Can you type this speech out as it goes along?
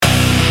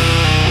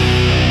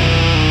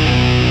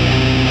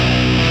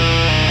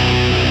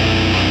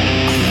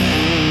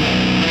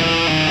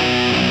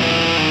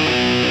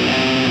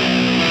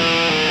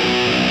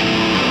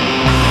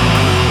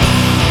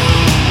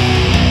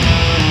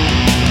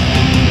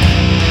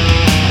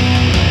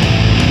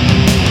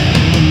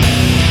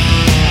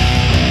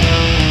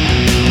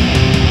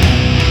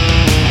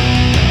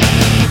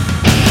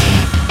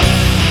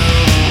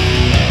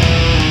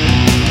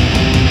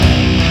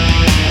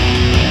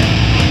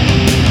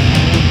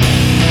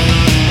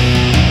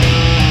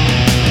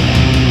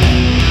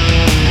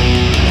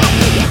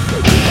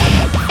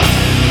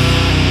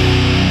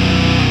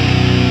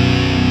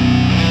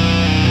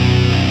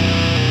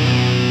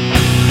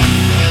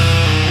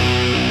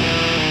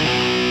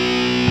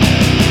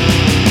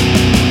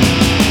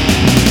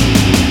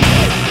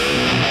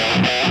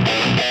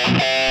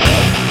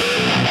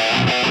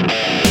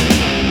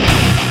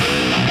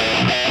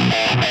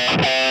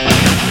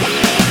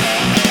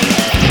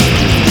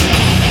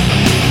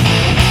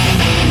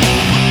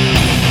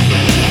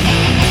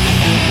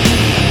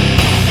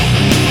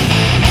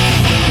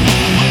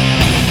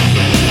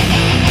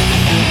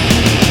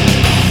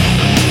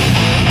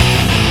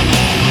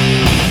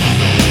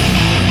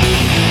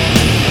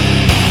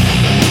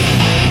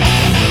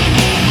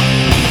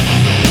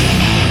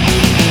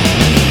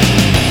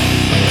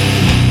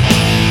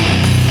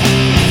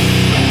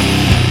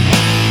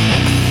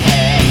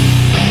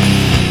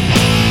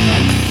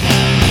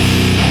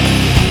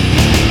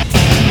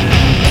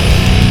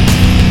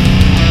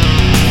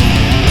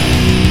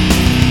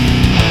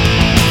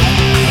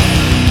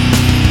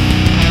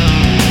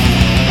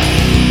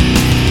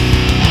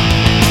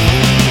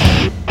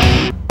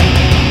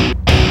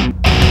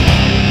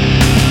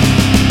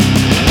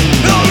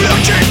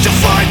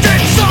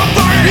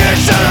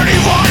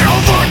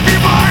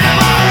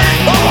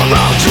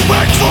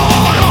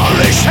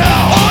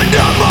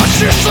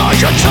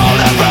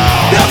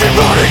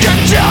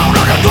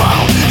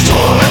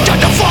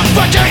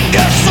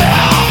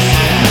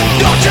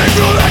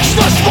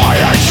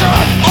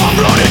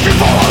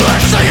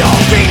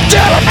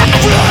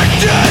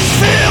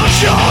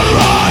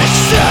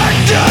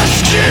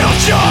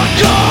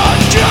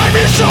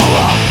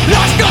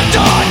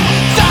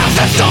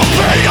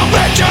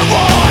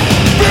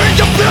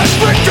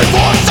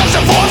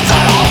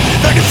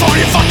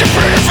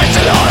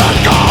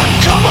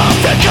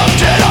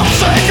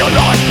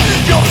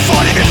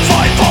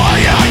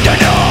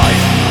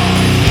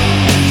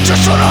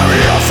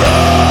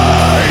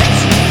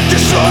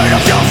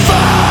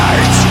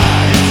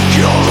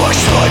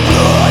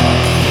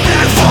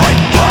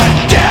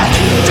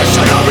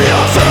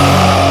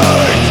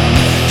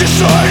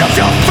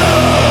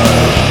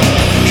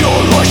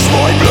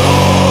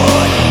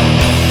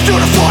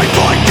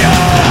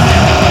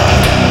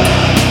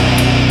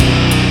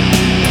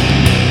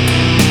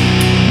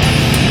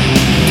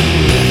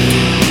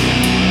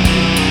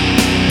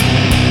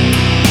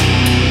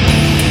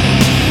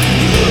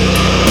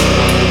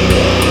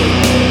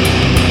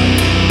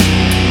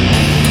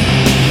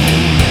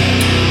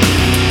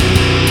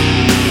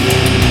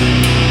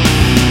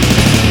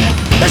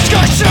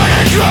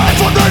Hatred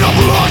for men of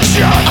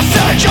bloodshed, a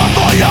stage of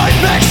my eye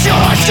makes your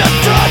eyes get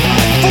dead.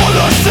 For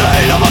the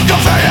sake of a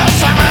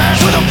conveyance I miss,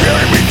 with a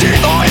peering me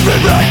deep I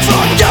remain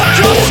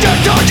forgetful.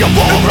 Get on your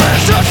ball,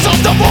 resist of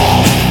the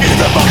ball.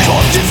 Even my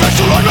close defense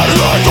will run my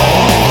life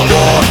on.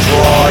 Don't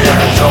try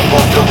and jump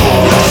off the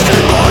wall. Let's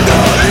keep on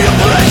early a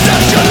place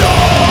that you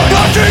learn.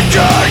 Nothing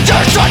can,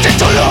 there's nothing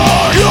to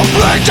learn. You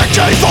play the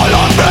game for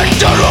a make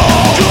the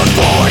wrong. Your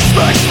voice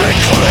makes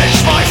me